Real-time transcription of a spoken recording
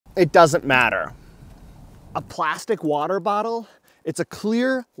it doesn't matter. A plastic water bottle? It's a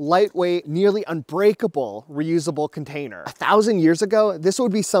clear, lightweight, nearly unbreakable, reusable container. 1,000 years ago, this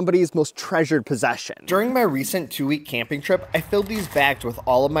would be somebody's most treasured possession. During my recent 2-week camping trip, I filled these bags with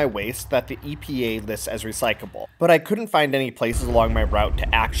all of my waste that the EPA lists as recyclable, but I couldn't find any places along my route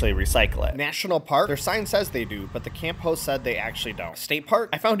to actually recycle it. National Park, their sign says they do, but the camp host said they actually don't. State Park,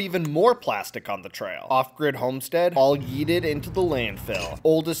 I found even more plastic on the trail. Off-grid homestead, all yeeted into the landfill.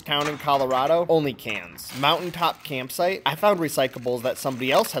 Oldest town in Colorado, only cans. Mountaintop campsite, I found recyclables that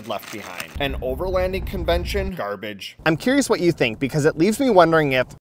somebody else had left behind. An overlanding convention, garbage. I'm curious what you think, because it leaves me wondering if